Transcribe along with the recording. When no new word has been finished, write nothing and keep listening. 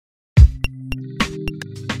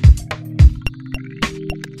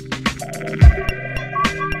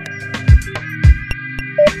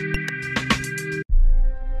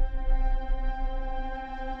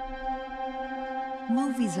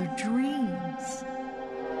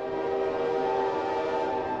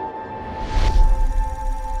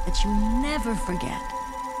that you never forget.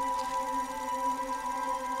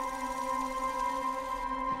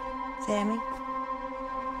 Sammy?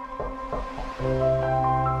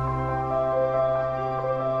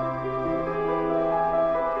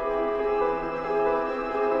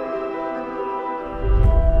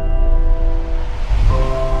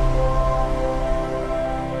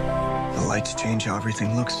 The lights change how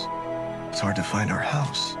everything looks. It's hard to find our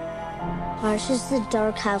house. Ours is the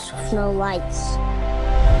dark house with no lights.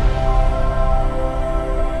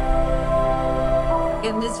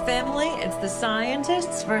 In this family, it's the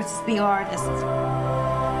scientists versus the artists.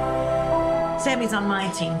 Sammy's on my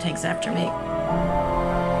team, takes after me.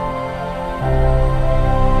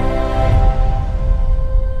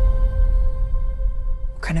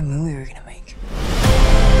 What kind of movie are we gonna make?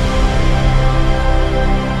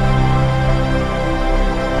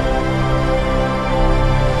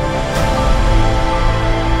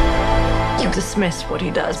 You dismiss what he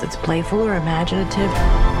does. It's playful or imaginative.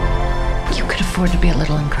 You could afford to be a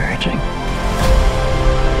little encouraging.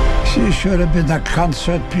 She should have been a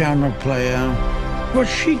concert piano player. What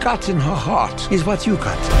she got in her heart is what you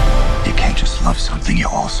got. You can't just love something, you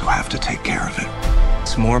also have to take care of it.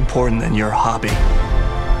 It's more important than your hobby.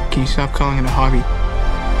 Can you stop calling it a hobby?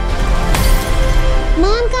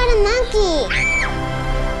 Mom got a monkey.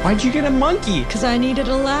 Why'd you get a monkey? Because I needed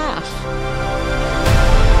a laugh.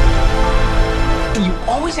 You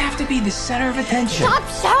always have to be the center of attention. Stop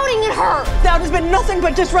shouting at her. That has been nothing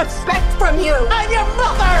but disrespect from you. I'm your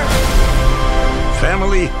mother!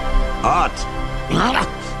 Family, art.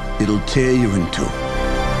 It'll tear you in two.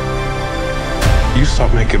 You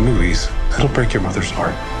stop making movies, it'll break your mother's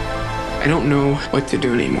heart. I don't know what to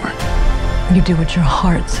do anymore. You do what your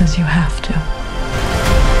heart says you have to.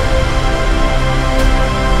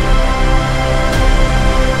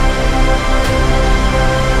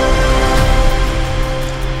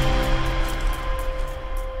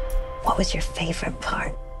 What was your favorite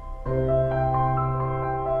part?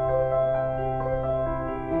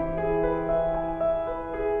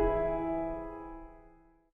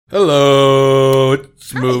 Hello,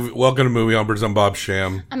 it's movie. Welcome to Movie Humpers. I'm Bob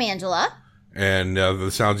Sham, I'm Angela. and the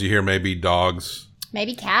sounds you hear may be dogs,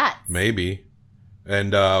 Maybe cats. maybe.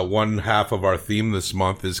 And one half of our theme this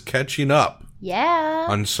month is catching up Yeah.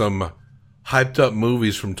 on some hyped up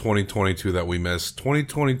movies from 2022 that we missed.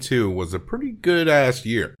 2022 was a pretty good ass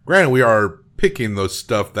year. Granted, we are picking those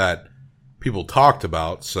stuff that people talked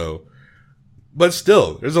about, so. But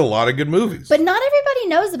still, there's a lot of good movies. But not everybody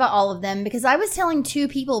knows about all of them because I was telling two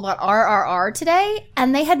people about RRR today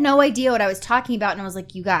and they had no idea what I was talking about. And I was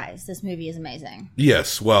like, you guys, this movie is amazing.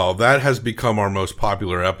 Yes, well, that has become our most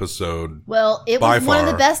popular episode. Well, it By was one of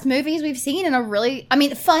far. the best movies we've seen in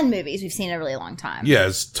fun movies we've seen in a really long time. Yeah,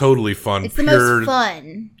 it's totally fun. It's the most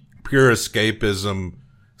fun. Pure escapism,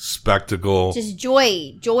 spectacle. Just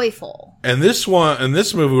joyful. And this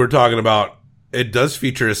movie we're talking about, it does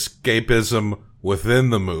feature escapism within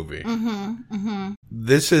the movie.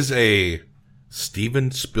 This is a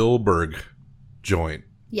Steven Spielberg joint.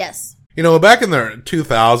 Yes. You know, back in the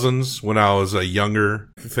 2000s, when I was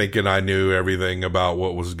younger, thinking I knew everything about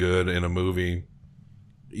what was good in a movie,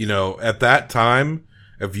 you know, at that time,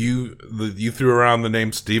 if you threw around the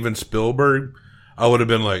name Steven Spielberg, I would have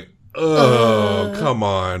been like, oh, come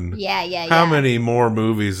on. Yeah. How many more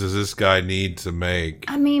movies does this guy need to make?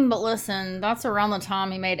 I mean, but listen, that's around the time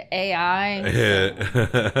he made AI.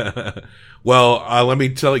 Well, let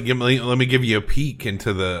me give you a peek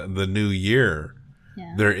into the new year.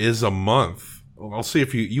 Yeah. There is a month. I'll see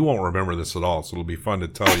if you won't remember this at all, so it'll be fun to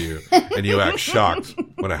tell you, and you act shocked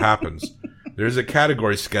when it happens. There's a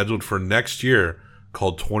category scheduled for next year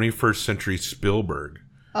called 21st Century Spielberg.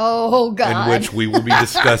 Oh, God. In which we will be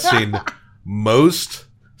discussing most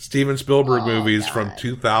Steven Spielberg movies from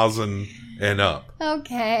 2000 and up.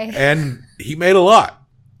 Okay. And he made a lot.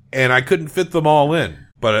 And I couldn't fit them all in.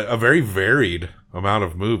 But a very varied amount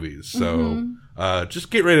of movies. So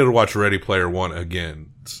just get ready to watch Ready Player One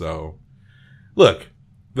again. So, look,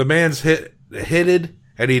 the man's hitted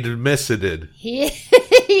and he dismissed it.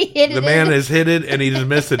 The man is hitted and he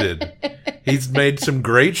dismissed it. He's made some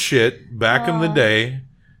great shit back in the day.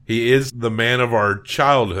 He is the man of our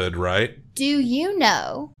childhood, right? Do you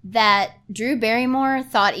know that Drew Barrymore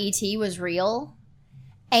thought E.T. was real?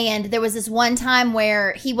 And there was this one time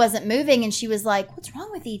where he wasn't moving and she was like, what's wrong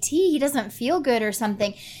with E.T.? He doesn't feel good or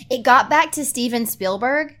something. It got back to Steven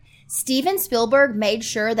Spielberg. Steven Spielberg made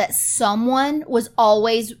sure that someone was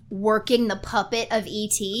always working the puppet of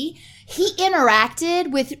E.T. He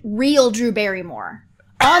interacted with real Drew Barrymore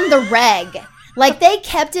on the reg. Like, they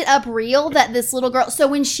kept it up real that this little girl... So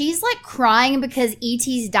when she's, like, crying because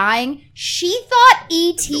E.T.'s dying, she thought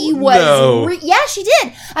E.T. was... No. Yeah, she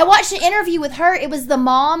did. I watched an interview with her. It was the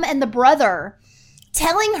mom and the brother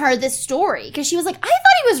telling her this story. Because she was like, I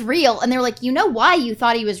thought he was real. And they were like, you know why you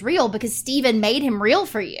thought he was real? Because Steven made him real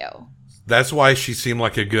for you. That's why she seseemed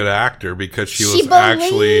like a good actor, because she was believed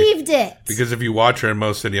actually... it. Because if you watch her in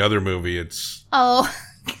most any other movie, it's... Oh,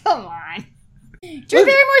 come on. Drew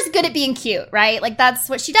Barrymore's good at being cute, right? Like, that's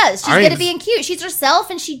what she does. She's good at being cute. She's herself,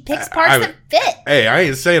 and she picks parts that fit. Hey, I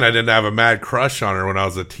ain't saying I didn't have a mad crush on her when I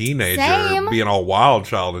was a teenager, Same. being all wild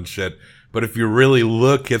child and shit. But if you really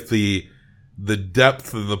look at the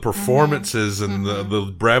depth of the performances and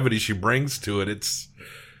the brevity she brings to it, it's...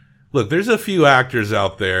 Look, there's a few actors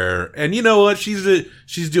out there, and you know what?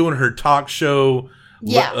 She's doing her talk show...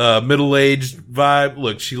 middle-aged vibe.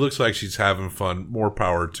 Look, she looks like she's having fun. More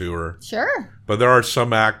power to her. Sure. But there are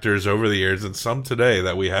some actors over the years, and some today,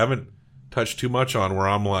 that we haven't touched too much on, where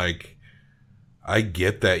I'm like, I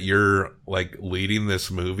get that you're, like, leading this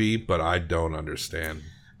movie, but I don't understand.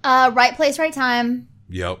 Right place, right time.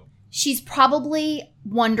 Yep. She's probably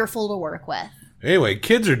wonderful to work with. Anyway,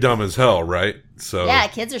 kids are dumb as hell, right? So yeah,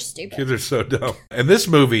 kids are stupid. Kids are so dumb. And this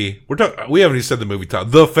movie, we haven't even said the movie title,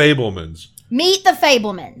 The Fablemans. Meet the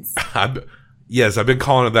Fablemans. Yes, I've been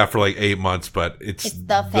calling it that for like 8 months, but it's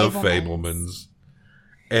The Fablemans.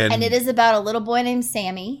 And it is about a little boy named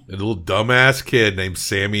Sammy. A little dumbass kid named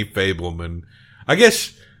Sammy Fableman. I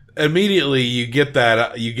guess immediately you get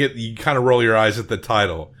that, you kind of roll your eyes at the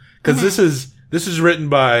title. Because this is written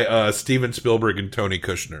by Steven Spielberg and Tony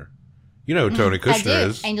Kushner. You know who Tony Kushner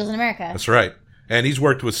is. Angels in America. That's right. And he's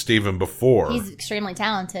worked with Steven before. He's extremely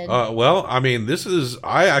talented. Well, I mean,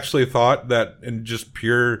 I actually thought that in just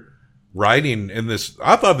pure writing in this,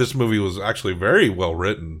 I thought this movie was actually very well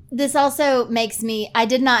written. This also makes me, I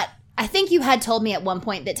think you had told me at one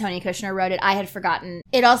point that Tony Kushner wrote it. I had forgotten.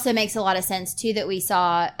 It also makes a lot of sense, too, that we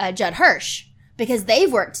saw Judd Hirsch, because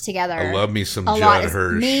they've worked together. I love me some Judd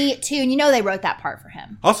Hirsch. Me, too. And you know they wrote that part for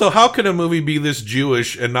him. Also, how can a movie be this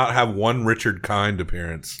Jewish and not have one Richard Kind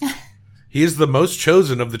appearance? He is the most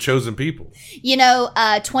chosen of the chosen people. You know,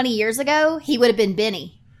 20 years ago, he would have been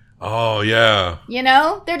Benny. Oh, yeah. You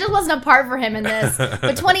know, there just wasn't a part for him in this.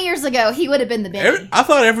 But 20 years ago, he would have been the Benny. I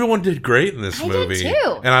thought everyone did great in this movie. I did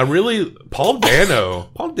too. And Paul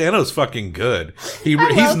Dano's fucking good.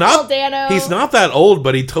 He's not that old,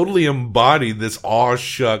 but he totally embodied this aw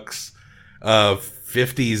shucks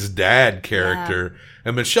 50s dad character. Yeah.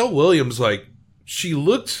 And Michelle Williams, like, she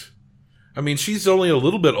looked... I mean, she's only a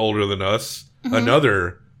little bit older than us.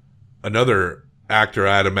 Mm-hmm. Another actor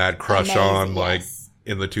I had a mad crush on, like,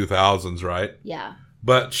 in the 2000s, right? Yeah.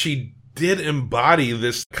 But she did embody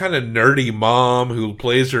this kind of nerdy mom who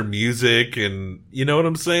plays her music, and you know what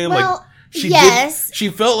I'm saying? Well, like, she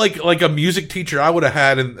felt like a music teacher I would have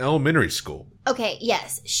had in elementary school. Okay,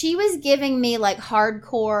 yes. She was giving me, like,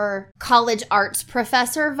 hardcore college arts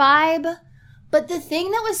professor vibe. But the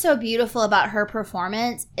thing that was so beautiful about her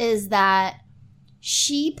performance is that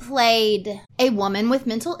she played a woman with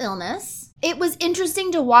mental illness. It was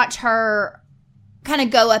interesting to watch her kind of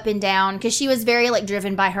go up and down because she was very, like,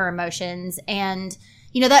 driven by her emotions. And,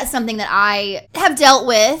 you know, that's something that I have dealt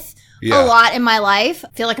with a lot in my life. I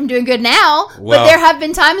feel like I'm doing good now. Well, but there have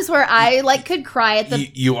been times where I, like, could cry at the...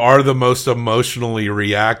 You are the most emotionally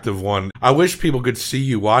reactive one. I wish people could see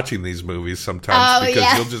you watching these movies sometimes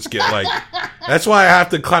because you'll just get, like... That's why I have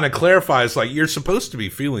to kind of clarify. It's like, you're supposed to be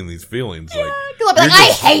feeling these feelings. Like, you're just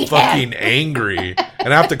I hate fucking angry.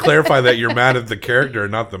 And I have to clarify that you're mad at the character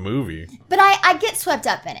and not the movie. But I get swept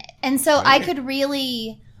up in it. And so I could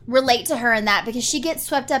really relate to her in that because she gets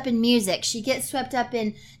swept up in music. She gets swept up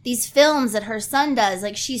in these films that her son does.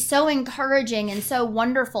 Like, she's so encouraging and so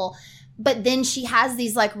wonderful. But then she has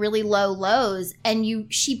these, like, really low lows,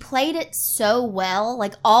 and she played it so well,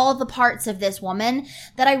 like, all the parts of this woman,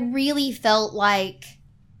 that I really felt like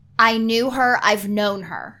I knew her, I've known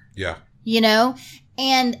her. Yeah. You know?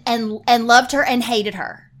 And loved her and hated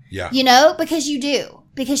her. Yeah. You know? Because you do.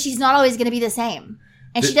 Because she's not always going to be the same.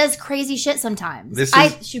 And she does crazy shit sometimes.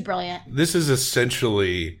 She's brilliant. This is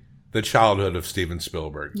essentially the childhood of Steven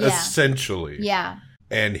Spielberg. Yeah. Essentially. Yeah.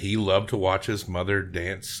 And he loved to watch his mother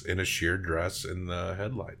dance in a sheer dress in the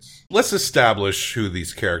headlights. Let's establish who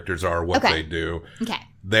these characters are, what they do. Okay.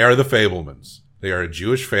 They are the Fablemans. They are a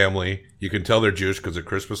Jewish family. You can tell they're Jewish because at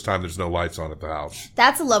Christmas time there's no lights on at the house.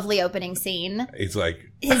 That's a lovely opening scene. He's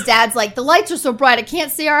like, his dad's like, the lights are so bright, I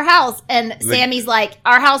can't see our house. And Sammy's like,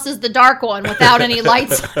 our house is the dark one without any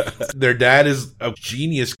lights. Their dad is a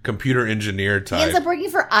genius computer engineer type. He ends up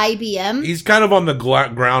working for IBM. He's kind of on the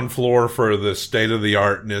ground floor for the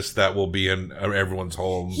state-of-the-artness that will be in everyone's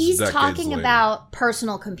homes. He's talking about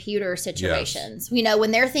personal computer situations. Yes. You know,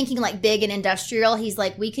 when they're thinking like big and industrial, he's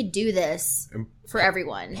like, we could do this for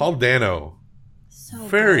everyone. Paul Dano. So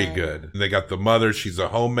very good. They got the mother. She's a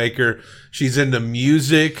homemaker. She's into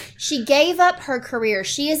music. She gave up her career.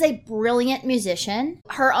 She is a brilliant musician.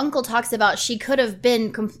 Her uncle talks about she could have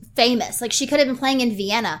been famous. Like, she could have been playing in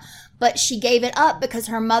Vienna. But she gave it up because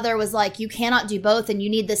her mother was like, you cannot do both and you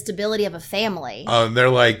need the stability of a family. They're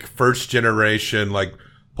like first generation, like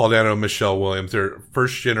Paul Dano and Michelle Williams. They're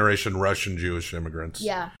first generation Russian Jewish immigrants.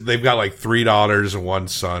 Yeah. They've got like 3 daughters and 1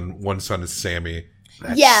 son. One son is Sammy.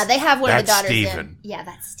 They have one of the daughters. Steven. Yeah,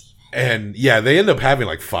 that's Steven. And they end up having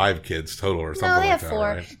like 5 kids total or something like that. No, they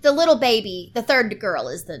have 4. Right? The little baby, the third girl,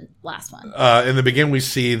 is the last one. In the beginning, we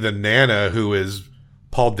see the Nana, who is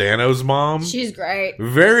Paul Dano's mom. She's great.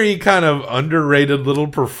 Very kind of underrated little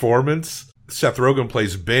performance. Seth Rogen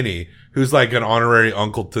plays Benny, who's like an honorary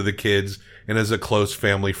uncle to the kids and is a close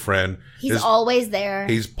family friend. He's always there.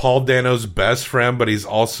 He's Paul Dano's best friend, but he's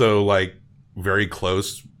also like very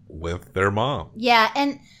close with their mom. Yeah,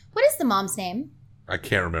 and what is the mom's name? I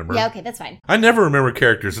can't remember. Yeah, okay, that's fine. I never remember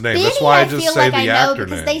characters' names. Benny, That's why I just feel say like the I know actor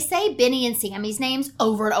because name. they say Benny and Sammy's names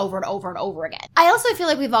over and over and over and over again. I also feel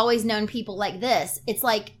like we've always known people like this. It's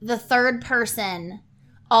like the third person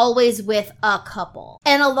always with a couple.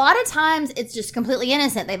 And a lot of times it's just completely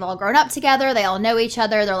innocent. They've all grown up together. They all know each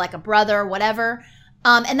other. They're like a brother, whatever.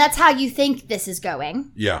 And that's how you think this is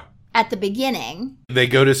going. Yeah. At the beginning. They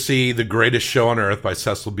go to see The Greatest Show on Earth by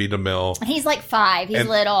Cecil B. DeMille. And he's like 5. He's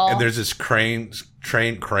little. And there's this train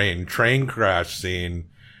crash scene.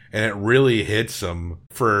 And it really hits him.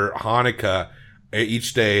 For Hanukkah,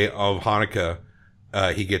 each day of Hanukkah,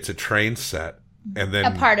 he gets a train set. And then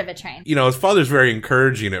a part of a train. You know, his father's very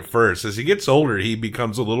encouraging at first. As he gets older, he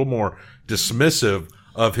becomes a little more dismissive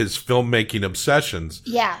of his filmmaking obsessions.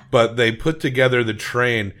 Yeah. But they put together the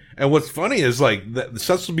train. And what's funny is, like,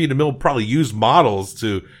 Cecil B. DeMille probably used models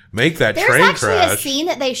to make that train crash. There's actually a scene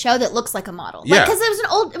that they show that looks like a model. Yeah. Because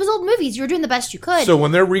it was old movies. You were doing the best you could. So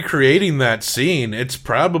when they're recreating that scene, it's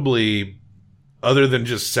probably, other than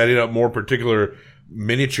just setting up more particular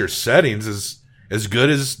miniature settings, as good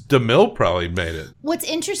as DeMille probably made it. What's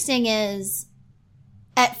interesting is,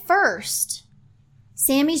 at first,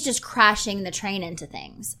 Sammy's just crashing the train into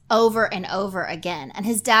things over and over again. And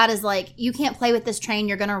his dad is like, you can't play with this train.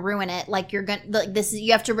 You're going to ruin it. Like, you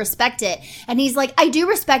have to respect it. And he's like, I do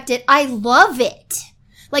respect it. I love it.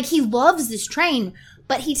 Like, he loves this train.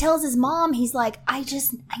 But he tells his mom, he's like, I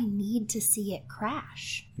need to see it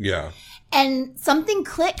crash. Yeah. And something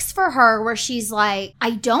clicks for her where she's like,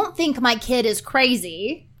 I don't think my kid is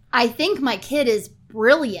crazy. I think my kid is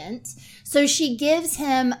brilliant. So she gives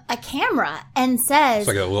him a camera and says, it's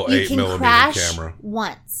like a little you 8 can millimeter crash camera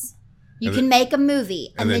once. You can make a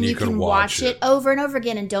movie and then you can watch it over and over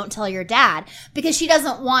again and don't tell your dad. Because she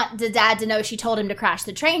doesn't want the dad to know she told him to crash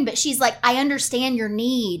the train. But she's like, I understand your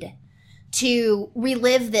need to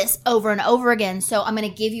relive this over and over again. So I'm going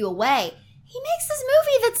to give you away. He makes this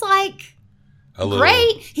movie that's like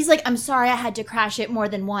great. He's like, I'm sorry I had to crash it more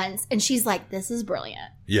than once. And she's like, this is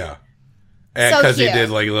brilliant. Yeah. And because he did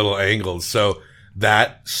like little angles. So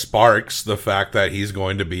that sparks the fact that he's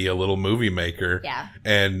going to be a little movie maker. Yeah.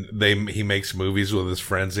 And he makes movies with his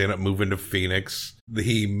friends. They end up moving to Phoenix.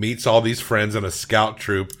 He meets all these friends in a scout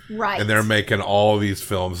troop. Right. And they're making all these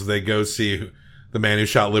films. They go see The Man Who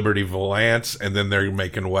Shot Liberty Valance, and then they're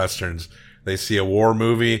making Westerns. They see a war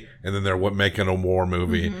movie, and then they're making a war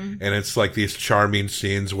movie. Mm-hmm. And it's like these charming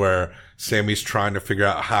scenes where Sammy's trying to figure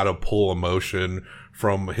out how to pull emotion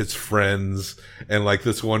from his friends. And like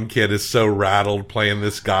this one kid is so rattled playing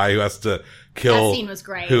this guy who has to kill. That scene was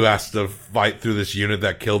great. Who has to fight through this unit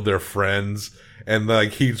that killed their friends. And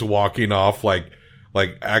like he's walking off like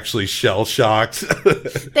actually shell shocked.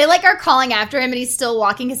 They like are calling after him and he's still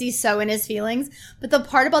walking because he's so in his feelings. But the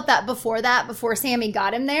part about before Sammy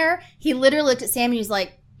got him there, he literally looked at Sammy and he's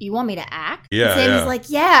like, you want me to act? Yeah. And Sammy's like,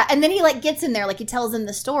 yeah. And then he like gets in there, like he tells him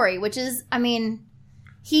the story, which is, I mean,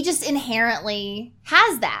 he just inherently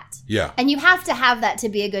has that. Yeah. And you have to have that to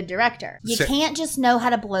be a good director. You can't just know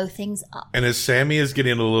how to blow things up. And as Sammy is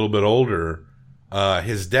getting a little bit older,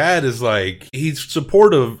 his dad is like, he's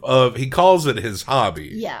supportive of, he calls it his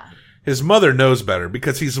hobby. Yeah. His mother knows better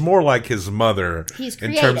because he's more like his mother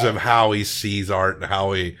in terms of how he sees art and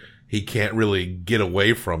how he can't really get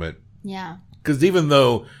away from it. Yeah. Because even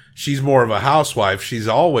though she's more of a housewife. She's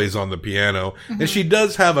always on the piano. And she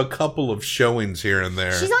does have a couple of showings here and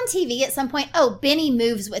there. She's on TV at some point. Oh, Benny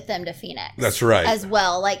moves with them to Phoenix. That's right. As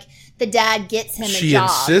well. Like, the dad gets him a job. She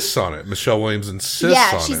insists on it. Michelle Williams insists on it.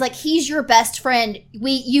 Yeah, she's like, he's your best friend.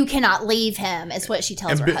 You cannot leave him, is what she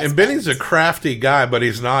tells her husband. And Benny's a crafty guy, but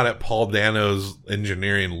he's not at Paul Dano's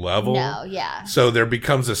engineering level. No, yeah. So there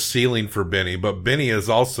becomes a ceiling for Benny, but Benny is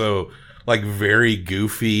also like very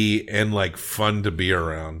goofy and like fun to be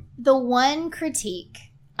around. The one critique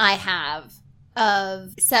I have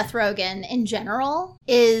of Seth Rogen in general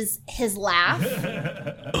is his laugh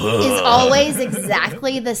is always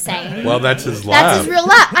exactly the same. Well, that's his laugh. That's his real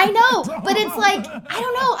laugh. I know, but it's like, I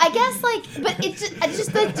don't know. I guess like, but it's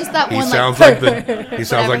just that he one. Sounds like, he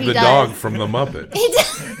sounds like the dog from the Muppets.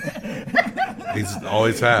 He's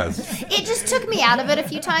always has. It just took me out of it a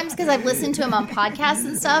few times because I've listened to him on podcasts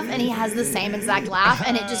and stuff, and he has the same exact laugh,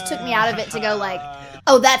 and it just took me out of it to go like,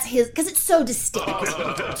 oh, that's his, because it's so distinct.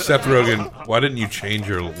 Seth Rogen, why didn't you change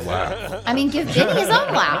your laugh? I mean, give Benny his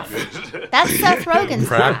own laugh. That's Seth Rogen's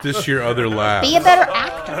Practice laugh. your other laugh. Be a better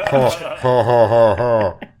actor.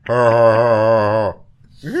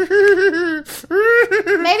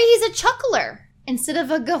 Maybe he's a chuckler instead of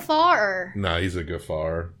a guffawer. No, he's a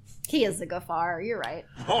guffawer. He is a guffawer. You're right.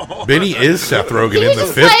 Benny is Seth Rogen he in the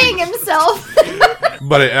 50s. He was just playing himself.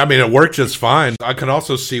 But it worked just fine. I can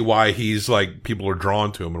also see why he's like, people are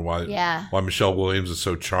drawn to him and why Michelle Williams is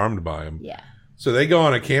so charmed by him. Yeah. So they go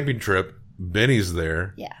on a camping trip. Benny's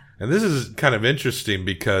there. Yeah. And this is kind of interesting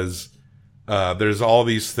because there's all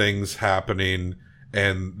these things happening,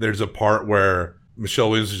 and there's a part where Michelle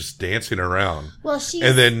Williams is just dancing around. Well,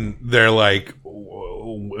 and then they're like,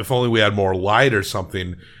 if only we had more light or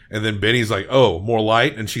something. And then Benny's like, oh, more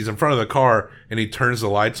light? And she's in front of the car, and he turns the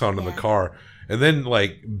lights on in the car. And then,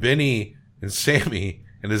 like, Benny and Sammy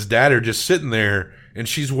and his dad are just sitting there, and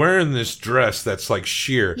she's wearing this dress that's, like,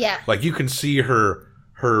 sheer. Yeah. Like, you can see her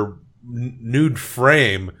nude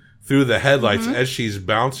frame through the headlights as she's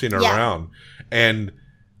bouncing around. And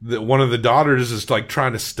one of the daughters is, like,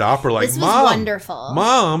 trying to stop her, like, this was Mom, wonderful.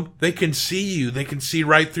 Mom, they can see you. They can see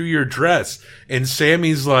right through your dress. And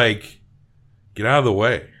Sammy's like, get out of the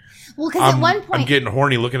way. Well, because at one point... I'm getting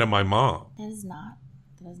horny looking at my mom. That is not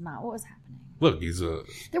what was happening. Look,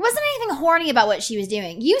 there wasn't anything horny about what she was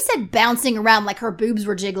doing. You said bouncing around like her boobs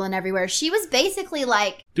were jiggling everywhere. She was basically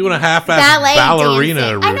like... doing a half-ass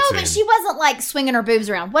ballerina routine. I know, but she wasn't like swinging her boobs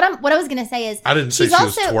around. What I was going to say is... I didn't say she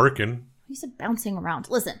was twerking. You said bouncing around.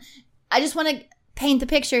 Listen, I just want to paint the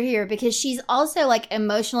picture here because she's also like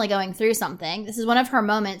emotionally going through something. This is one of her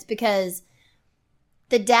moments because...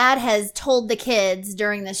 the dad has told the kids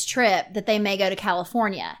during this trip that they may go to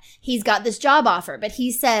California. He's got this job offer, but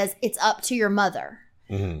he says, it's up to your mother.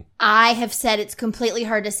 Mm-hmm. I have said it's completely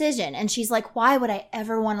her decision. And she's like, why would I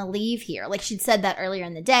ever want to leave here? Like she'd said that earlier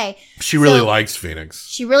in the day. She really likes Phoenix.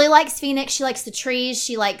 She really likes Phoenix. She likes the trees.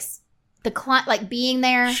 She likes like being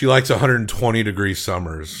there. She likes 120-degree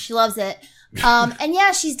summers. She loves it. And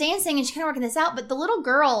yeah, she's dancing and she's kind of working this out. But the little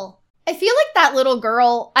girl... I feel like that little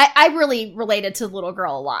girl, I really related to the little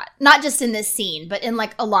girl a lot. Not just in this scene, but in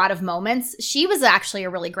like a lot of moments. She was actually a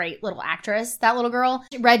really great little actress, that little girl.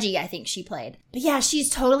 Reggie, I think she played. But yeah, she's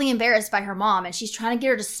totally embarrassed by her mom and she's trying to get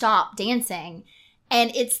her to stop dancing.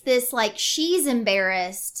 And it's this like, she's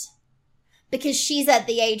embarrassed because she's at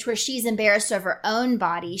the age where she's embarrassed of her own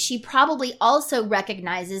body. She probably also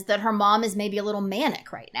recognizes that her mom is maybe a little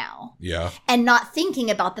manic right now. Yeah. And not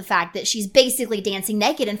thinking about the fact that she's basically dancing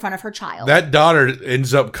naked in front of her child. That daughter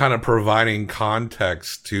ends up kind of providing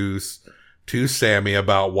context to Sammy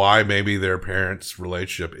about why maybe their parents'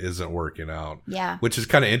 relationship isn't working out. Yeah. Which is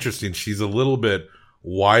kind of interesting. She's a little bit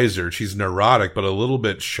wiser. She's neurotic, but a little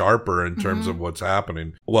bit sharper in terms of what's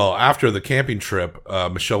happening. Well, after the camping trip,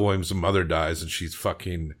 Michelle Williams' mother dies and she's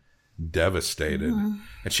fucking devastated. And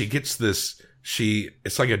she gets this,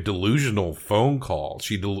 it's like a delusional phone call.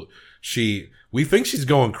 We think she's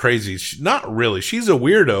going crazy. Not really. She's a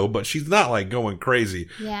weirdo, but she's not like going crazy.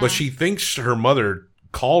 Yeah. But she thinks her mother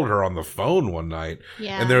called her on the phone one night.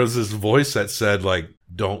 Yeah. And there was this voice that said like,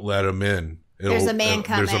 don't let him in. There's a man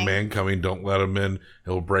coming. There's a man coming. Don't let him in.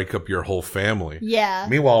 It'll break up your whole family. Yeah.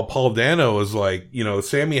 Meanwhile, Paul Dano is like,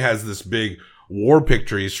 Sammy has this big war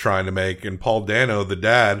picture he's trying to make. And Paul Dano, the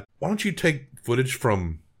dad, why don't you take footage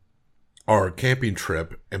from our camping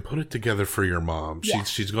trip and put it together for your mom? Yeah.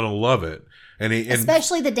 She's going to love it.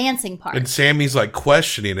 Especially the dancing part. And Sammy's like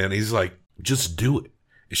questioning it. And he's like, just do it.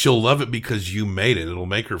 She'll love it because you made it. It'll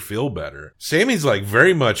make her feel better. Sammy's like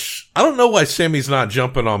very much, I don't know why Sammy's not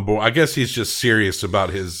jumping on board. I guess he's just serious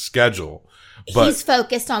about his schedule. he's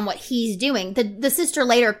focused on what he's doing. The sister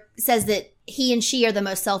later says that he and she are the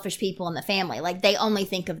most selfish people in the family. Like, they only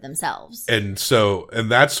think of themselves. And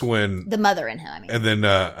that's when the mother and him, I mean. And then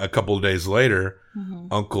a couple of days later,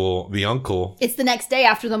 the uncle. It's the next day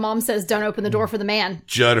after the mom says, "Don't open the door for the man."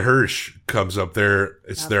 Judd Hirsch comes up there.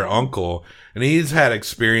 It's their uncle, and he's had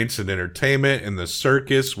experience in entertainment, in the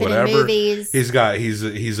circus, whatever. In movies.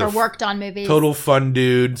 He's worked on movies. Total fun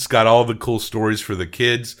dude. He's got all the cool stories for the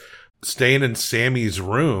kids. Staying in Sammy's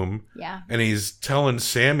room. Yeah. And he's telling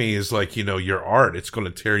Sammy, is like, your art, it's going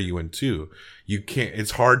to tear you in two. You can't,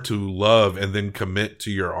 it's hard to love and then commit to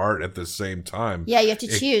your art at the same time. Yeah, you have to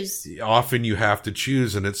choose. Often you have to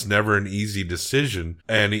choose, and it's never an easy decision.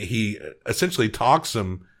 And he essentially talks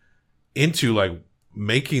him into like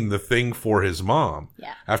making the thing for his mom.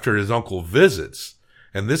 Yeah. After his uncle visits.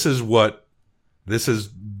 And this is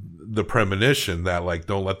the premonition that, like,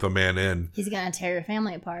 don't let the man in. He's gonna tear your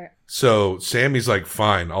family apart. So Sammy's like,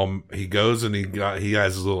 fine. He goes and he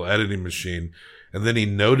has his little editing machine, and then he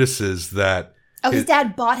notices that his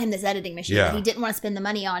dad bought him this editing machine Yeah. that he didn't want to spend the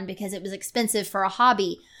money on because it was expensive for a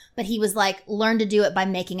hobby. But he was like, learn to do it by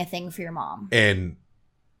making a thing for your mom. And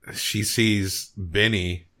she sees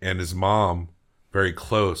Benny and his mom very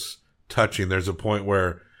close, touching. There's a point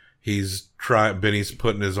where Benny's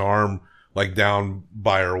putting his arm like down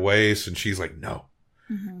by her waist, and she's like, no,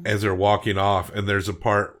 as they're walking off. And there's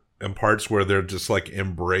parts where they're just like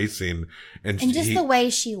embracing, and just the way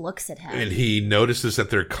she looks at him. And he notices that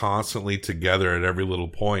they're constantly together at every little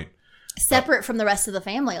point, separate from the rest of the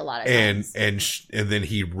family a lot of times. And then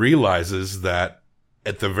he realizes that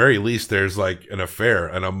at the very least there's like an affair,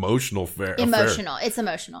 an emotional affair. It's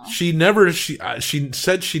emotional. She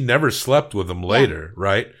said she never slept with him later,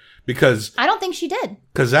 right? Because I don't think she did.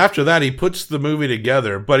 Because after that, he puts the movie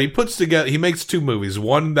together, but he makes two movies.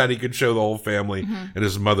 One that he could show the whole family, and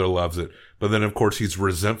his mother loves it. But then, of course, he's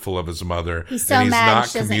resentful of his mother. He's so mad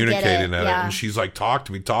she doesn't get it. Communicating at it. And she's like, talk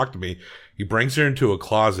to me. He brings her into a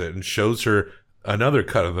closet and shows her another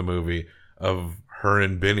cut of the movie of her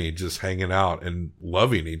and Benny just hanging out and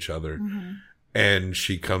loving each other. And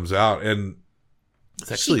she comes out, and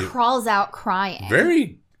it's actually she crawls out crying.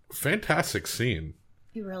 Very fantastic scene.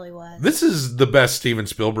 It really was. This is the best Steven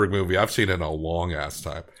Spielberg movie I've seen in a long ass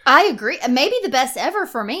time. I agree. Maybe the best ever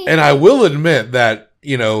for me. And I will admit that,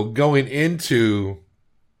 going into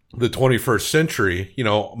the 21st century,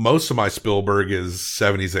 most of my Spielberg is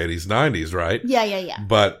 70s, 80s, 90s, right? Yeah.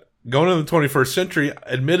 But going into the 21st century,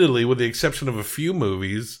 admittedly, with the exception of a few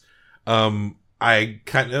movies, I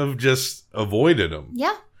kind of just avoided them.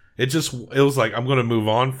 Yeah. It was like, I'm going to move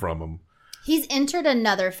on from them. He's entered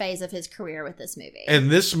another phase of his career with this movie. And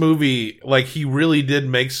this movie, like, he really did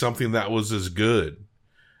make something that was as good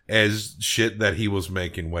as shit that he was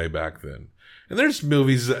making way back then. And there's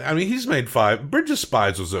movies, he's made 5. Bridge of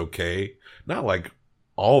Spies was okay. Not like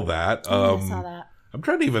all that. I saw that. I'm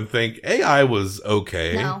trying to even think. AI was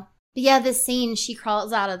okay. No. But yeah, this scene, she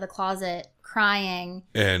crawls out of the closet crying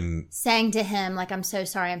and saying to him, like, I'm so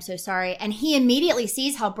sorry. And he immediately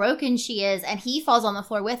sees how broken she is, and he falls on the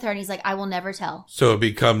floor with her, and he's like, I will never tell. So it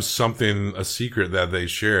becomes a secret that they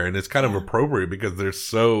share, and it's kind of appropriate because they're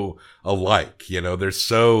so alike, he's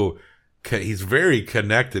very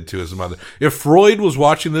connected to his mother. If Freud was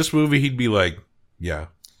watching this movie, he'd be like, yeah.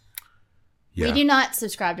 We do not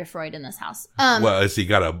subscribe to Freud in this house. Well, has he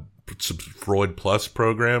got a Freud Plus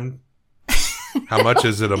program? How much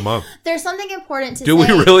is it a month? There's something important to say. Do we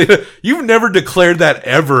really? You've never declared that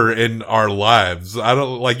ever in our lives. I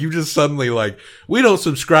don't like. You just suddenly like. We don't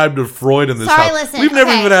subscribe to Freud in this house. Listen, we've never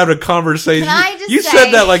even had a conversation. Can I just you say,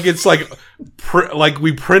 said that like it's like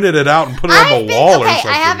we printed it out and put it on the wall or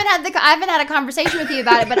something. I haven't had a conversation with you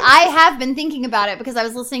about it, but I have been thinking about it because I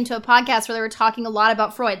was listening to a podcast where they were talking a lot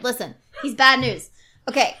about Freud. Listen, he's bad news.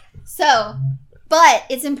 Okay, but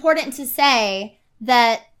it's important to say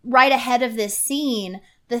that right ahead of this scene,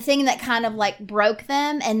 the thing that kind of like broke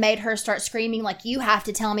them and made her start screaming like, you have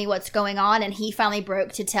to tell me what's going on, and he finally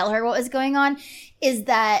broke to tell her what was going on, is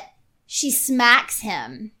that she smacks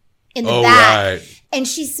him in the back. Right. And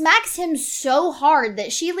she smacks him so hard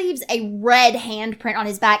that she leaves a red handprint on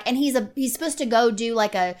his back, and he's supposed to go do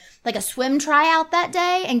like a swim tryout that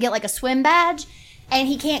day and get like a swim badge. And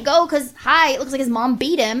he can't go because it looks like his mom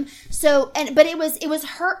beat him. But it was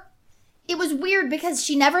her. It was weird because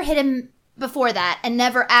she never hit him before that and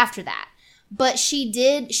never after that. But she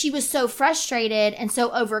did. She was so frustrated and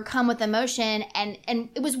so overcome with emotion. And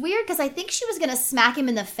it was weird because I think she was going to smack him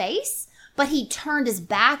in the face, but he turned his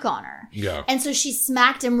back on her. Yeah. And so she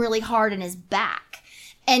smacked him really hard in his back.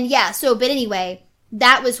 And but anyway,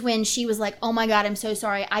 that was when she was like, oh my God, I'm so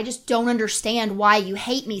sorry. I just don't understand why you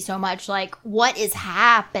hate me so much. Like, what is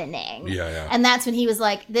happening? Yeah. And that's when he was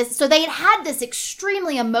like, this. So they had this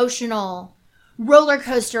extremely emotional roller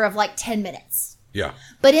coaster of like 10 minutes. Yeah.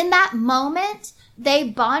 But in that moment, they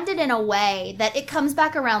bonded in a way that it comes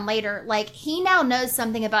back around later. Like, he now knows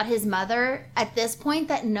something about his mother at this point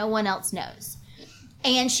that no one else knows.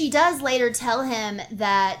 And she does later tell him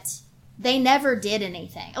that they never did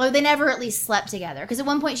anything. Or they never at least slept together. Because at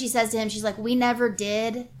one point she says to him, she's like, we never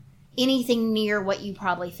did anything near what you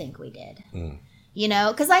probably think we did. You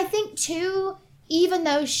know? Because I think, too, even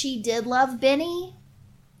though she did love Benny,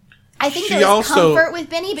 I think there was comfort with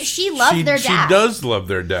Benny, but she loved their dad. She does love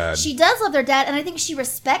their dad. She does love their dad, and I think she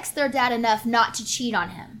respects their dad enough not to cheat on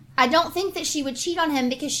him. I don't think that she would cheat on him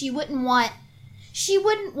because she wouldn't want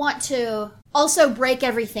to also break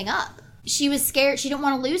everything up. She was scared. She didn't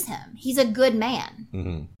want to lose him. He's a good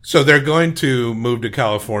man. So they're going to move to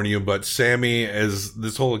California, but Sammy, as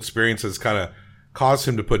this whole experience has kind of caused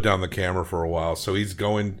him to put down the camera for a while. So he's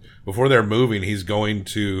going, before they're moving, he's going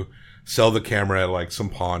to sell the camera at like some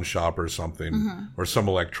pawn shop or something, or some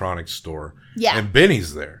electronics store. Yeah. And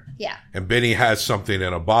Benny's there. Yeah. And Benny has something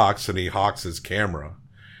in a box and he hawks his camera.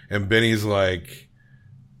 And Benny's like,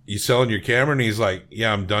 you selling your camera? And he's like,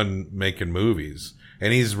 yeah, I'm done making movies.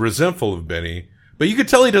 And he's resentful of Benny, but you could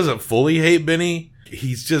tell he doesn't fully hate Benny.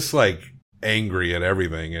 He's just like angry at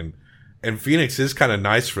everything. And Phoenix is kind of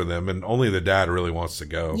nice for them, and only the dad really wants to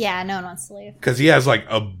go. Yeah, no one wants to leave. Because he has like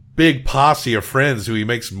a big posse of friends who he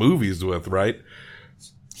makes movies with, right?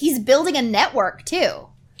 He's building a network too.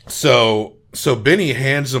 So Benny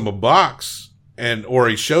hands him a box, or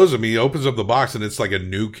he shows him, he opens up the box and it's like a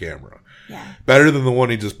new camera. Yeah. Better than the one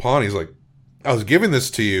he just pawned. He's like, I was giving this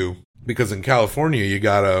to you because in California you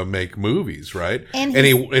gotta make movies, right? And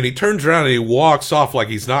he turns around and he walks off like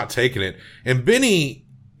he's not taking it. And Benny,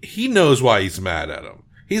 he knows why he's mad at him.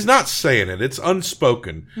 He's not saying it. It's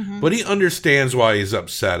unspoken. But he understands why he's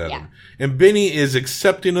upset at him. And Benny is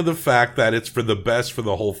accepting of the fact that it's for the best for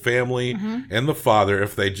the whole family and the father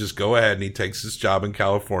if they just go ahead and he takes his job in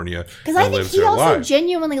California. Because I think he also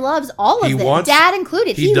genuinely loves all of them, dad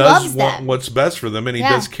included. He loves them. He does want what's best for them, and he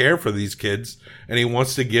does care for these kids, and he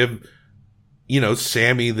wants to give,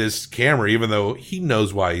 Sammy this camera, even though he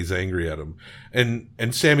knows why he's angry at him.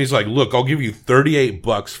 And Sammy's like, look, I'll give you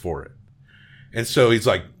 $38 for it. And so he's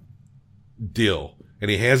like, deal. And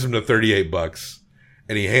he hands him the $38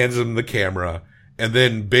 and he hands him the camera. And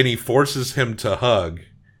then Benny forces him to hug.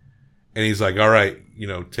 And he's like, all right,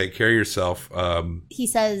 take care of yourself. He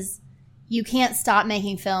says, you can't stop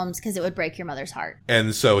making films because it would break your mother's heart.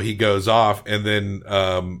 And so he goes off, and then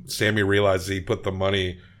Sammy realizes he put the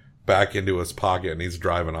money back into his pocket and he's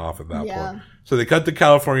driving off at that point. So they cut to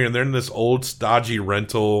California and they're in this old stodgy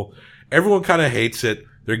rental. Everyone kind of hates it.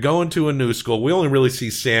 They're going to a new school. We only really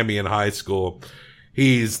see Sammy in high school.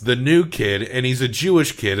 He's the new kid, and he's a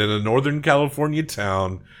Jewish kid in a Northern California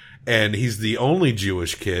town, and he's the only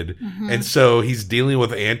Jewish kid. And so he's dealing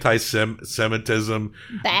with anti-Semitism.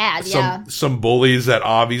 Bad, Some bullies that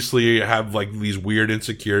obviously have like these weird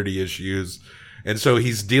insecurity issues. And so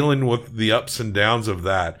he's dealing with the ups and downs of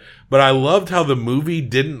that. But I loved how the movie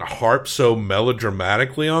didn't harp so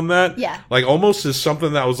melodramatically on that. Yeah. Like almost as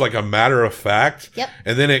something that was like a matter of fact. Yep.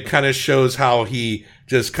 And then it kind of shows how he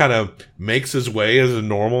just kind of makes his way as a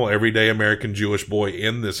normal, everyday American Jewish boy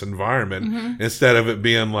in this environment. Instead of it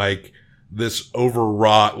being like this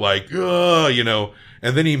overwrought, like, and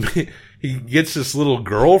then he gets this little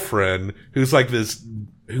girlfriend who's like this,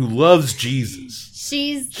 who loves Jesus.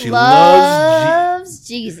 She loves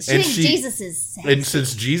Jesus. She thinks Jesus is sexy. And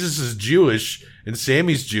since Jesus is Jewish and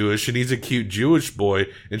Sammy's Jewish and he's a cute Jewish boy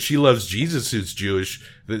and she loves Jesus who's Jewish,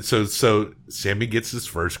 so Sammy gets his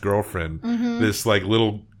first girlfriend, this like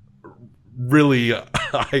little really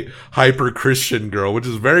hyper Christian girl, which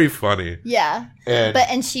is very funny. Yeah.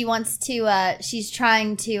 And she wants to she's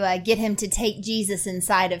trying to get him to take Jesus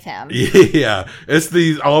inside of him. Yeah.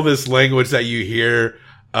 It's all this language that you hear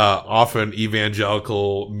often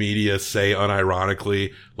evangelical media say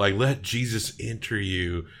unironically, like, let Jesus enter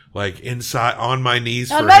you, like inside, on my knees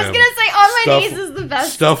for him. I was going to say on my knees is the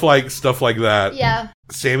best. Stuff like that. Yeah.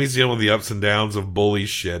 Sammy's dealing with the ups and downs of bully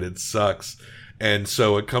shit. It sucks. And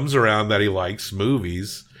so it comes around that he likes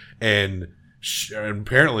movies, and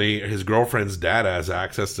apparently his girlfriend's dad has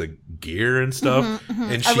access to gear and stuff.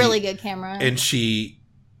 And a really good camera. And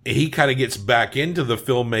he kind of gets back into the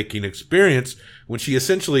filmmaking experience when she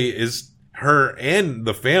essentially is her and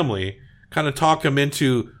the family kind of talk him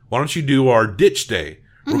into, why don't you do our ditch day,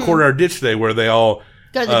 record our ditch day where they all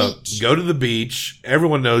Go to the beach. Go to the beach.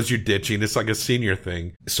 Everyone knows you're ditching. It's like a senior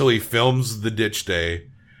thing. So he films the ditch day,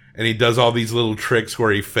 and he does all these little tricks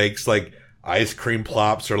where he fakes like ice cream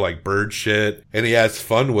plops or like bird shit, and he has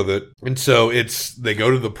fun with it. And so they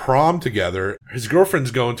go to the prom together. His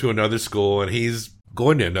girlfriend's going to another school, and he's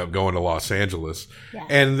going to end up going to Los Angeles. Yeah.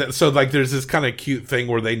 And so like there's this kind of cute thing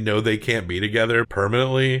where they know they can't be together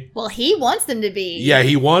permanently. Well, he wants them to be. Yeah,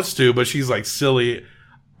 he wants to, but she's like, silly.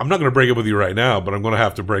 I'm not going to break up with you right now, but I'm going to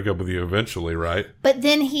have to break up with you eventually, right? But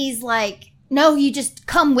then he's like, no, you just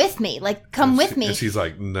come with me. Like, come with me. And she's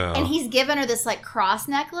like, no. And he's given her this, like, cross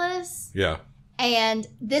necklace. Yeah. And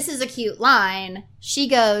this is a cute line. She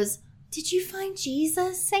goes, did you find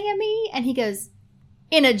Jesus, Sammy? And he goes,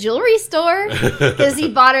 in a jewelry store. Because he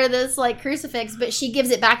bought her this, like, crucifix. But she gives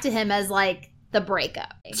it back to him as, like, the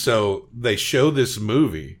breakup. So they show this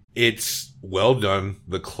movie. It's well done.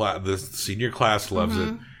 The senior class loves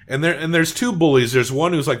it. And there's two bullies. There's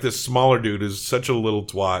one who's like this smaller dude who's such a little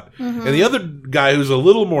twat. And the other guy who's a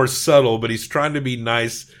little more subtle, but he's trying to be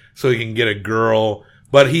nice so he can get a girl.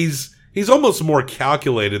 But he's almost more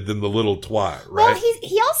calculated than the little twat, right? Well,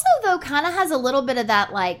 he also, though, kind of has a little bit of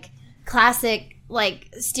that, like, classic,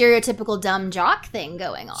 like, stereotypical dumb jock thing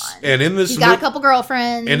going on. And in this he's got a couple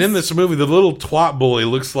girlfriends. And in this movie, the little twat bully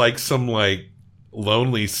looks like some, like,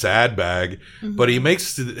 lonely sad bag, but he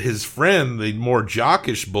makes his friend, the more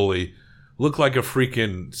jockish bully, look like a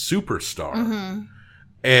freaking superstar.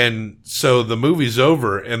 And so the movie's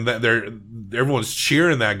over, and everyone's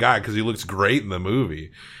cheering that guy because he looks great in the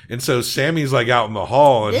movie. And so Sammy's like out in the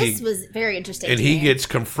hall, and this was very interesting. And he gets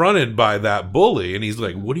confronted by that bully, and he's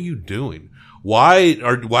like, "What are you doing? Why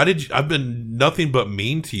did you, I've been nothing but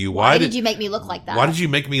mean to you. Why did you make me look like that? Why did you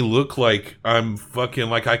make me look like I'm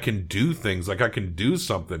fucking, like I can do things, like I can do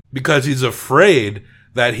something?" Because he's afraid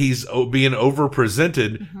that he's being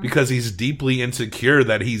overpresented because he's deeply insecure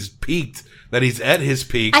that he's peaked, that he's at his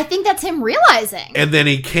peak. I think that's him realizing. And then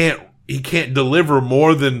he can't deliver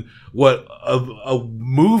more than what a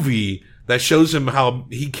movie that shows him how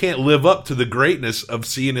he can't live up to the greatness of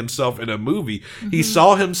seeing himself in a movie. He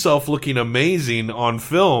saw himself looking amazing on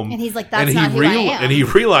film. And he's like, that's not who I am. And he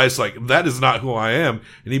realized, like, that is not who I am.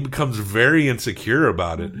 And he becomes very insecure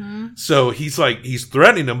about it. So he's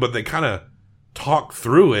threatening him, but they kind of talk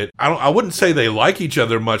through it. I wouldn't say they like each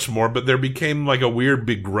other much more, but there became like a weird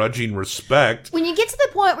begrudging respect. When you get to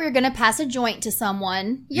the point where you're going to pass a joint to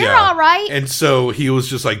someone, you're all right. And so he was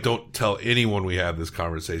just like, don't tell anyone we had this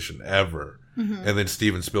conversation ever. And then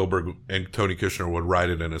Steven Spielberg and Tony Kushner would write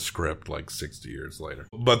it in a script like 60 years later.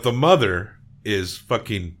 But the mother is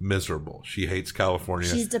fucking miserable. She hates California.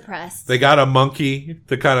 She's depressed. They got a monkey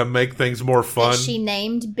to kind of make things more fun. That she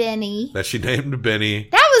named Benny.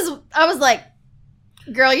 I was like,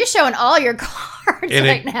 girl, you're showing all your cards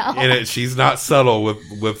right now. And she's not subtle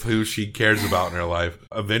with who she cares about in her life.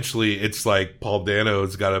 Eventually, it's like Paul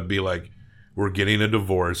Dano's got to be like, we're getting a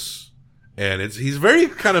divorce. And he's very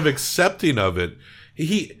kind of accepting of it.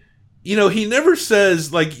 He never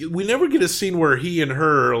says, like, we never get a scene where he and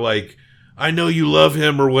her are like, I know you love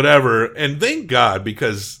him or whatever. And thank God,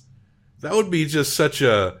 because that would be just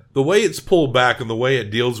the way it's pulled back and the way it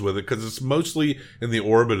deals with it, because it's mostly in the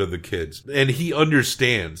orbit of the kids. And he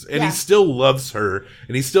understands. And he still loves her.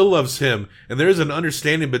 And he still loves him. And there's an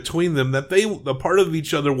understanding between them that the part of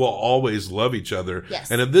each other will always love each other. Yes.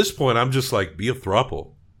 And at this point, I'm just like, be a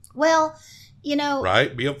throuple. Well,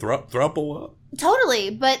 right? Be a throuple up. Totally.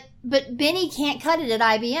 But Benny can't cut it at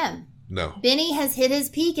IBM. No. Benny has hit his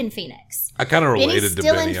peak in Phoenix. I kind of related to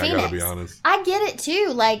Benny, I gotta be honest. I get it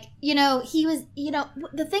too. Like, he was,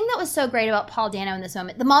 the thing that was so great about Paul Dano in this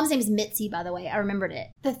moment, the mom's name is Mitzi, by the way. I remembered it.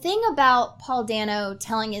 The thing about Paul Dano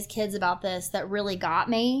telling his kids about this that really got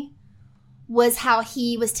me was how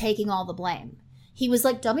he was taking all the blame. He was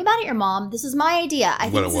like, don't be mad at your mom. This is my idea. I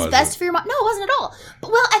think this is best for your mom. No, it wasn't at all.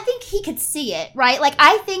 But, well, I think he could see it, right? Like,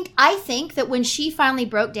 I think that when she finally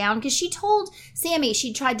broke down, because she told Sammy,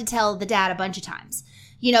 she tried to tell the dad a bunch of times,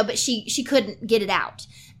 but she couldn't get it out,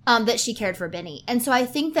 that she cared for Benny. And so I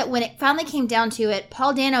think that when it finally came down to it,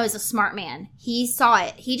 Paul Dano is a smart man. He saw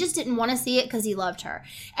it. He just didn't want to see it because he loved her.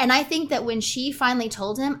 And I think that when she finally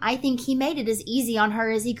told him, I think he made it as easy on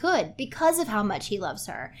her as he could because of how much he loves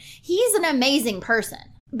her. He's an amazing person.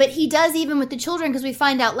 But he does even with the children, because we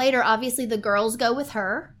find out later, obviously the girls go with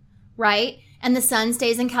her, right? And the son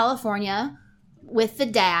stays in California with the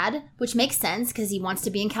dad, which makes sense because he wants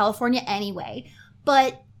to be in California anyway.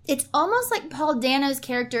 But it's almost like Paul Dano's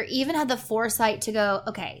character even had the foresight to go,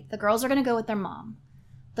 okay, the girls are going to go with their mom.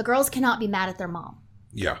 The girls cannot be mad at their mom.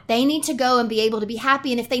 Yeah. They need to go and be able to be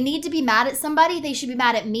happy. And if they need to be mad at somebody, they should be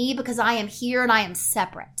mad at me because I am here and I am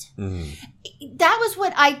separate. That was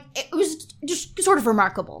it was just sort of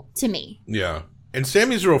remarkable to me. Yeah. And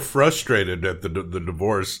Sammy's real frustrated at the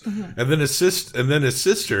divorce. And then his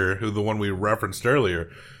sister, who the one we referenced earlier,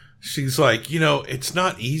 she's like, it's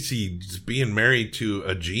not easy just being married to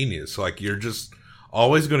a genius. Like, you're just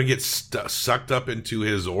always going to get sucked up into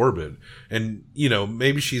his orbit. And,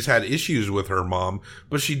 maybe she's had issues with her mom,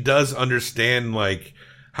 but she does understand, like,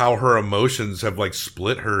 how her emotions have, like,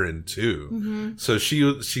 split her in two. So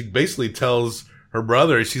she basically tells her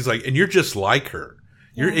brother, she's like, and you're just like her.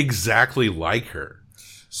 You're exactly like her.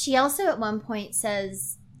 She also at one point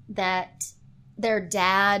says that their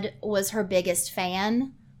dad was her biggest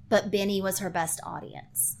fan, but Benny was her best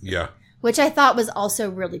audience. Yeah. Which I thought was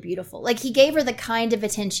also really beautiful. Like, he gave her the kind of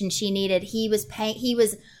attention she needed. He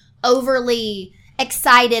was overly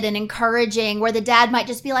excited and encouraging, where the dad might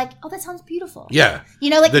just be like, "Oh, that sounds beautiful." Yeah.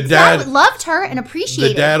 Like, the dad loved her and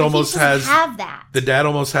appreciated. The dad it, almost have that. The dad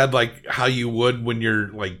almost had, like, how you would when you're,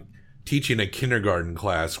 like, teaching a kindergarten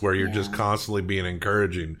class, where you're just constantly being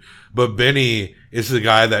encouraging. But Benny is the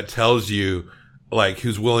guy that tells you, like,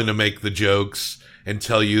 who's willing to make the jokes and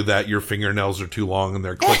tell you that your fingernails are too long and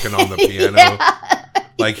they're clicking on the piano.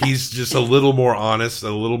 Like, he's just a little more honest, a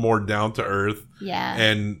little more down to earth. Yeah.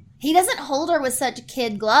 And he doesn't hold her with such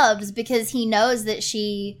kid gloves because he knows that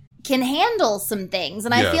she can handle some things.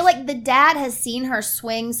 And I feel like the dad has seen her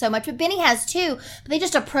swing so much, but Benny has too, but they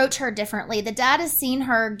just approach her differently. The dad has seen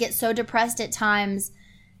her get so depressed at times,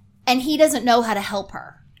 and he doesn't know how to help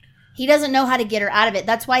her. He doesn't know how to get her out of it.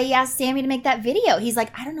 That's why he asked Sammy to make that video. He's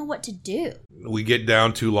like, I don't know what to do. We get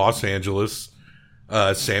down to Los Angeles.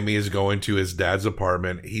 Sammy is going to his dad's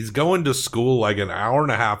apartment. He's going to school like an hour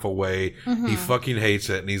and a half away. He fucking hates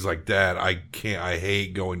it. And he's like, Dad, I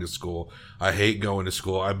hate going to school. I hate going to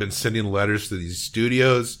school. I've been sending letters to these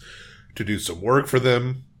studios to do some work for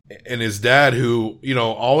them. And his dad, who,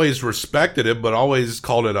 always respected it, but always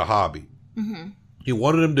called it a hobby. He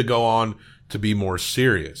wanted him to go on to be more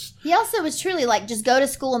serious. He also was truly like, just go to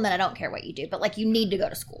school and then I don't care what you do, but like, you need to go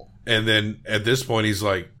to school. And then at this point, he's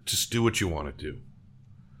like, just do what you want to do.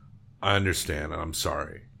 I understand, and I'm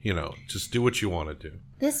sorry. Just do what you want to do.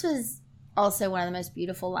 This was also one of the most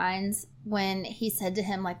beautiful lines when he said to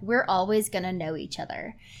him, like, we're always going to know each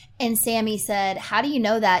other. And Sammy said, how do you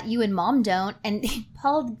know that? You and Mom don't. And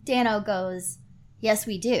Paul Dano goes, yes,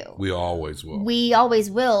 we do. We always will. We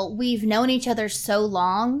always will. We've known each other so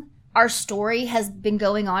long. Our story has been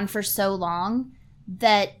going on for so long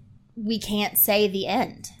that we can't say the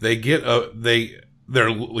end. He's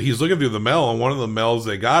looking through the mail, and one of the mails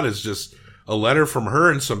they got is just a letter from her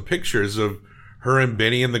and some pictures of her and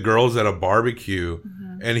Benny and the girls at a barbecue.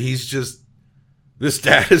 And this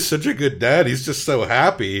dad is such a good dad. He's just so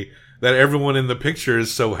happy that everyone in the picture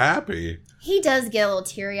is so happy. He does get a little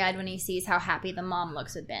teary-eyed when he sees how happy the mom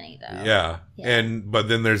looks with Benny, though. Yeah. But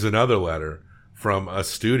then there's another letter from a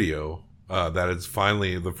studio that is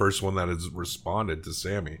finally the first one that has responded to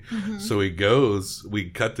Sammy. So we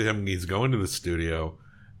cut to him, he's going to the studio,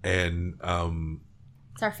 and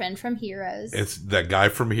it's our friend from Heroes. It's that guy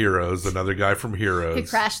from Heroes, another guy from Heroes. Who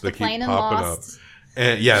crashed the plane and lost.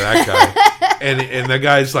 And that guy. and that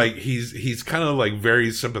guy's like, he's kind of like very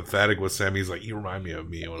sympathetic with Sammy. He's like, you remind me of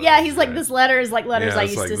me. He's like, this letter is like letters I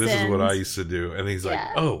used to send. This is what I used to do. And he's like,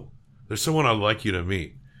 oh, there's someone I'd like you to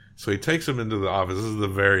meet. So he takes him into the office. This is the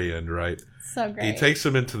very end, right? So great. He takes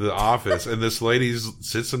him into the office, and this lady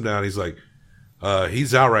sits him down. He's like,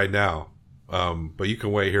 he's out right now, but you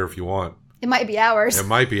can wait here if you want. It might be hours. It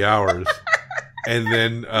might be hours. And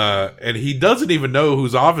then, and he doesn't even know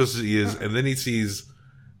whose office he is. And then he sees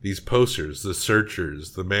these posters, the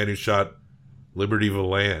Searchers, the man who shot Liberty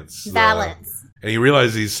Valance. And he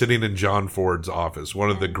realizes he's sitting in John Ford's office,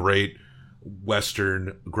 one of the great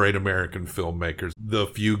great American filmmakers. The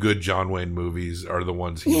few good John Wayne movies are the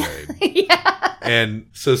ones he made. And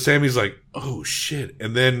so Sammy's like, oh shit.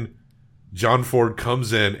 And then John Ford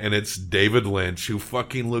comes in, and it's David Lynch, who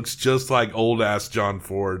fucking looks just like old ass John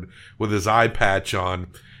Ford with his eye patch on.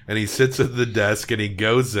 And he sits at the desk and he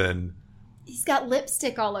goes in. He's got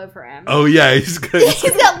lipstick all over him. Oh yeah, he's got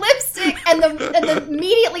lipstick, and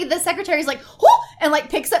immediately the secretary's like, whoo, and like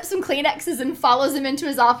picks up some Kleenexes and follows him into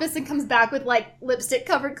his office and comes back with like lipstick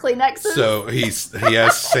covered Kleenexes. So he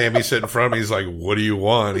asks Sammy sit in front of him. He's like, "What do you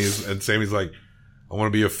want?" And Sammy's like, "I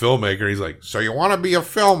want to be a filmmaker." He's like, "So you want to be a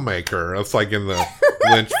filmmaker?" That's like in the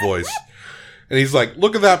Lynch voice. And he's like,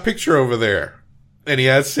 "Look at that picture over there." And he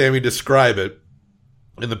has Sammy describe it.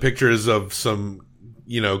 And the picture is of some,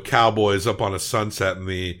 cowboys up on a sunset, and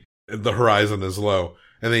the horizon is low.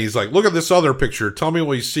 And then he's like, look at this other picture. Tell me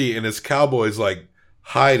what you see. And this cowboy's like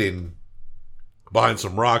hiding behind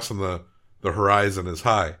some rocks and the horizon is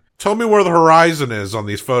high. Tell me where the horizon is on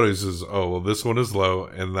these photos. Is, oh, well, this one is low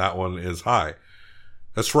and that one is high.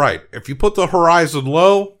 That's right. If you put the horizon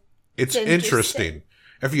low, it's interesting.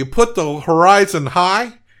 If you put the horizon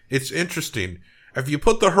high, it's interesting. If you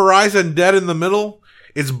put the horizon dead in the middle,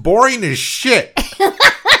 it's boring as shit. I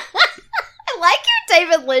like your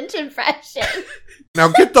David Lynch impression. Now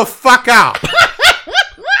get the fuck out. And then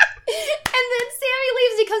Sammy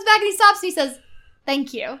leaves, he comes back and he stops and he says,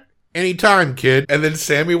 thank you. Anytime, kid. And then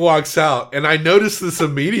Sammy walks out, and I noticed this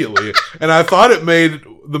immediately, and I thought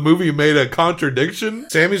the movie made a contradiction.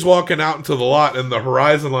 Sammy's walking out into the lot, and the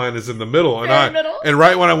horizon line is in the middle, and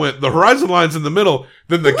right when I went, the horizon line's in the middle,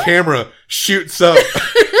 then the camera shoots up,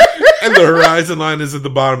 and the horizon line is at the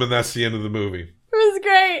bottom, and that's the end of the movie. It was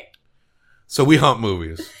great. So we hump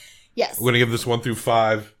movies. Yes. We're gonna give this 1 through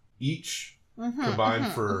 5 each,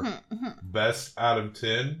 combined for best out of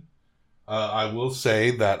 10. I will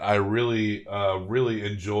say that I really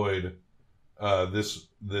enjoyed this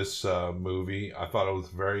movie. I thought it was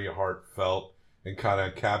very heartfelt and kind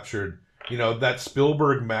of captured, that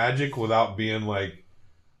Spielberg magic without being like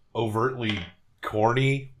overtly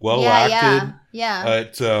corny. Well acted. Yeah.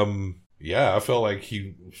 I felt like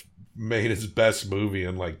he made his best movie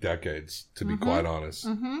in like decades, to be quite honest.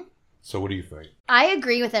 So what do you think? I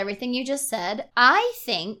agree with everything you just said. I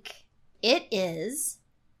think it is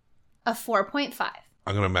a 4.5.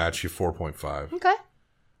 I'm going to match you 4.5. Okay.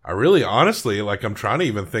 I really, honestly, like, I'm trying to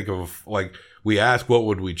even think of, like, we asked what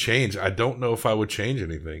would we change. I don't know if I would change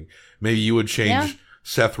anything. Maybe you would change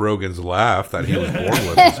Seth Rogen's laugh that he was born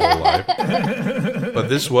with his whole life. But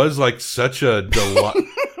this was, like, such a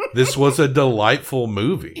this was a delightful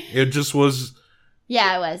movie. It just was.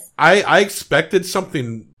 Yeah, it was. I expected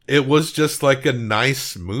something. It was just, like, a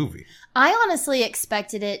nice movie. I honestly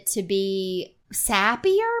expected it to be sappier,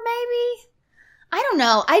 maybe? I don't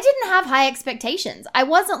know. I didn't have high expectations. I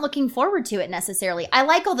wasn't looking forward to it necessarily. I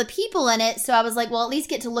like all the people in it, so I was like, well, at least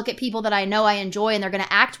get to look at people that I know I enjoy and they're going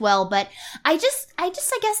to act well. But I guess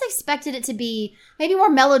expected it to be maybe more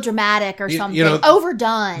melodramatic or something.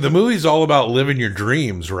 Overdone. The movie's all about living your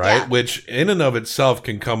dreams, right? Yeah. Which in and of itself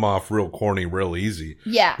can come off real corny real easy.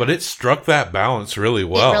 Yeah. But it struck that balance really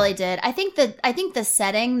well. It really did. I think the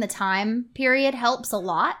setting, the time period helps a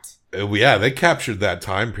lot. Yeah, they captured that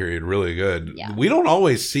time period really good. Yeah. We don't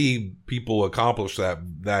always see people accomplish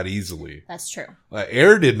that easily. That's true.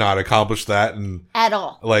 Air did not accomplish that at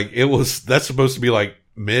all. Like, that's supposed to be like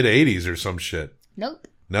mid 80s or some shit. Nope.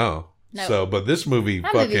 No. So, but this movie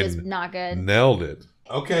that fucking movie was not good. Nailed it.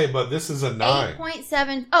 Okay, but this is a 9.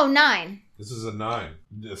 8.7. Oh, 9. This is a 9.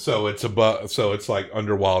 So it's it's like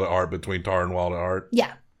under Wild at Heart, between Tar and Wild at Heart.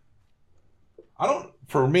 Yeah.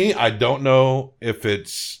 For me, I don't know if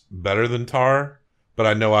it's better than Tar, but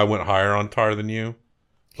I know I went higher on Tar than you.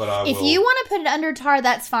 But if you want to put it under Tar,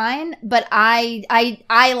 that's fine. But I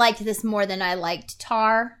liked this more than I liked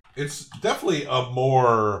Tar. It's definitely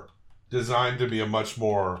designed to be a much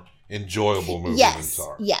more enjoyable movie than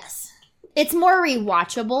Tar. Yes. It's more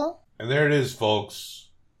rewatchable. And there it is, folks.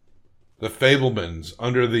 The Fablemans,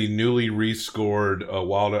 under the newly rescored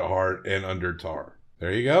Wild at Heart and under Tar.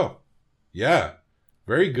 There you go. Yeah.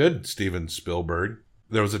 Very good, Steven Spielberg.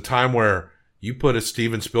 There was a time where you put a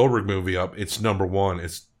Steven Spielberg movie up, it's number 1.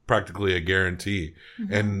 It's practically a guarantee.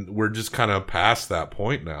 Mm-hmm. And we're just kind of past that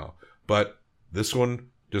point now. But this one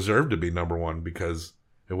deserved to be number 1 because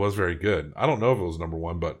it was very good. I don't know if it was number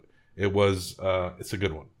 1, but it was. It's a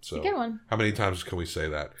good one. So, it's a good one. How many times can we say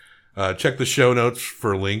that? Check the show notes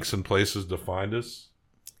for links and places to find us.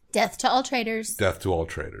 Death to all traitors. Death to all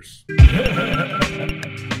traitors.